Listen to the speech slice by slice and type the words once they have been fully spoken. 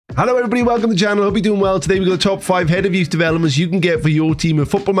Hello everybody, welcome to the channel. Hope you're doing well. Today we've got the top 5 head of youth developments you can get for your team of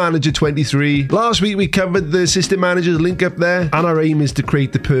Football Manager 23. Last week we covered the assistant managers link up there, and our aim is to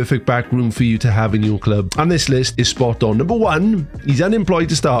create the perfect back room for you to have in your club. And this list is spot on. Number 1, he's unemployed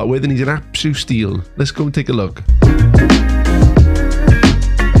to start with and he's an absolute steal. Let's go and take a look.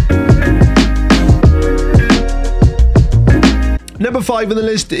 Number 5 on the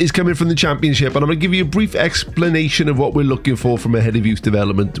list is coming from the Championship, and I'm going to give you a brief explanation of what we're looking for from a head of youth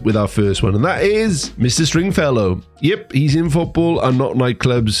development with our first one, and that is Mr. Stringfellow. Yep, he's in football and not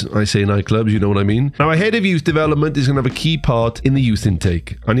nightclubs. I say nightclubs, you know what I mean. Now, a head of youth development is going to have a key part in the youth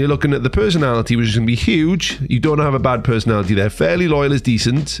intake, and you're looking at the personality, which is going to be huge. You don't have a bad personality there. Fairly loyal is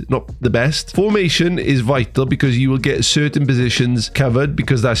decent, not the best. Formation is vital because you will get certain positions covered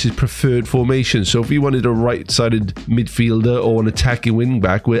because that's his preferred formation. So if you wanted a right-sided midfielder or an attacking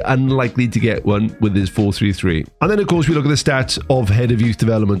wing-back, we're unlikely to get one with his 4-3-3. And then, of course, we look at the stats of head of youth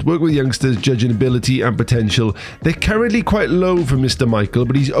development. Work with youngsters, judging ability and potential. They're currently quite low for Mr. Michael,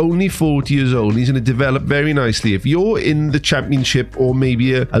 but he's only 40 years old. He's going to develop very nicely. If you're in the Championship or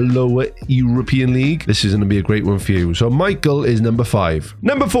maybe a lower European league, this is going to be a great one for you. So Michael is number 5.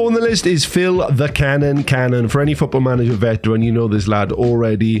 Number 4 on the list is Phil the Cannon. For any Football Manager veteran, you know this lad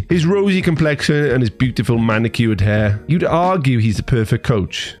already. His rosy complexion and his beautiful manicured hair. You'd argue he's the perfect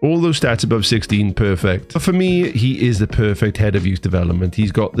coach. All those stats above 16, perfect. But for me, he is the perfect head of youth development.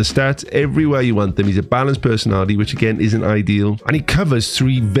 He's got the stats everywhere you want them. He's a balanced personality, which again isn't ideal. And he covers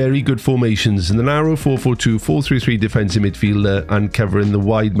 3 very good formations in the narrow 4-4-2, 4-3-3 defensive midfielder, and covering the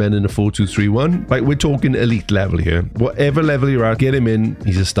wide men in a 4-2-3-1. Like, we're talking elite level here. Whatever level you're at, get him in.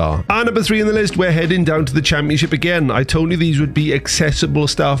 He's a star. And number 3 on the list, we're heading down to the Championship again. I told you these would be accessible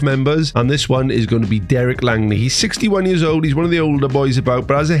staff members, and this one is going to be Derek Langley. He's 61 years old. He's one of the older boys about,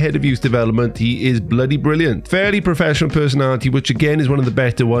 but as a head of youth development, he is bloody brilliant. Fairly professional personality, which again is one of the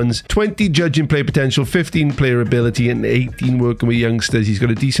better ones. 20 judging play potential, 15 player ability, and 18 working with youngsters. He's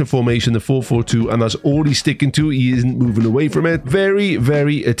got a decent formation, the 4-4-2, and that's all he's sticking to. He isn't moving away from it. Very,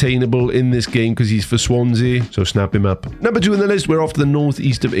 very attainable in this game because he's for Swansea, so snap him up. Number 2 on the list, we're off to the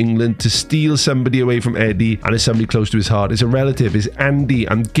northeast of England to steal somebody away from Eddie, and it's somebody close to his heart. It's a relative, it's Andy.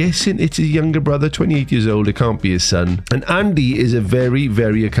 I'm guessing it's his younger brother, 28 years old. It can't be his son. And Andy is a very,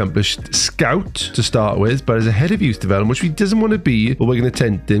 very accomplished scout to start with, but as a head of youth development, which he doesn't want to be, but we're going to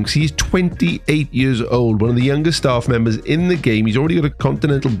tempt him because he's 28 years old, one of the youngest staff members in the game. He's already got a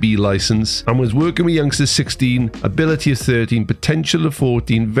Continental B license and was working with youngsters 16, ability of 13, potential of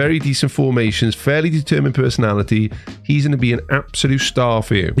 14, very decent formations, fairly determined personality. He's going to be an absolute star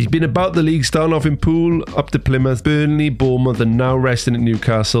for you. He's been about the league, starting off in Poole, up to Plymouth, Burnley, Bournemouth, and now resting at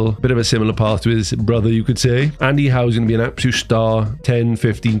Newcastle. Bit of a similar path to his brother, you could say. Andy Howe's going to be an absolute star. 10,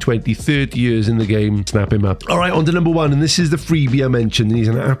 15, 20, 30 years in the game. Snap him up. All right, on to number 1, and this is the freebie I mentioned. He's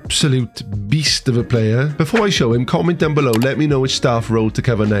an absolute beast of a player. Before I show him, comment down below. Let me know which staff role to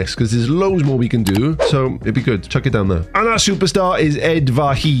cover next, because there's loads more we can do, so it'd be good. Chuck it down there. And our superstar is Ed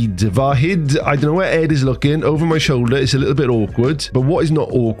Vahid. Vahid, I don't know where Ed is looking. Over my shoulder, it's a little bit awkward, but what is not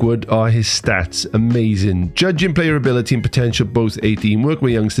awkward are his stats. Amazing. Judging player ability and potential, both 18. Working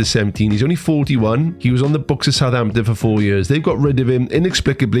with youngsters, 17. He's only 41. He was on the books of Southampton for 4 years. They've got rid of him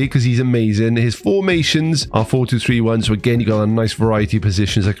inexplicably because he's amazing. His formations are 4-2-3-1, so again, you got a nice variety of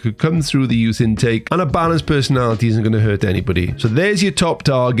positions that could come through the youth intake, and a balanced personality isn't going to hurt anybody. So there's your top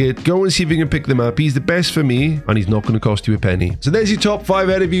target. Go and see if you can pick them up. He's the best for me, and he's not going to cost you a penny. So there's your top 5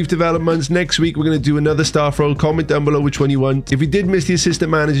 head of youth developments. Next week, we're going to do another staff role. Comment down below which one you want. If you did miss the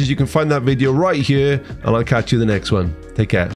assistant managers, you can find that video right here, and I'll catch you in the next one. Take care.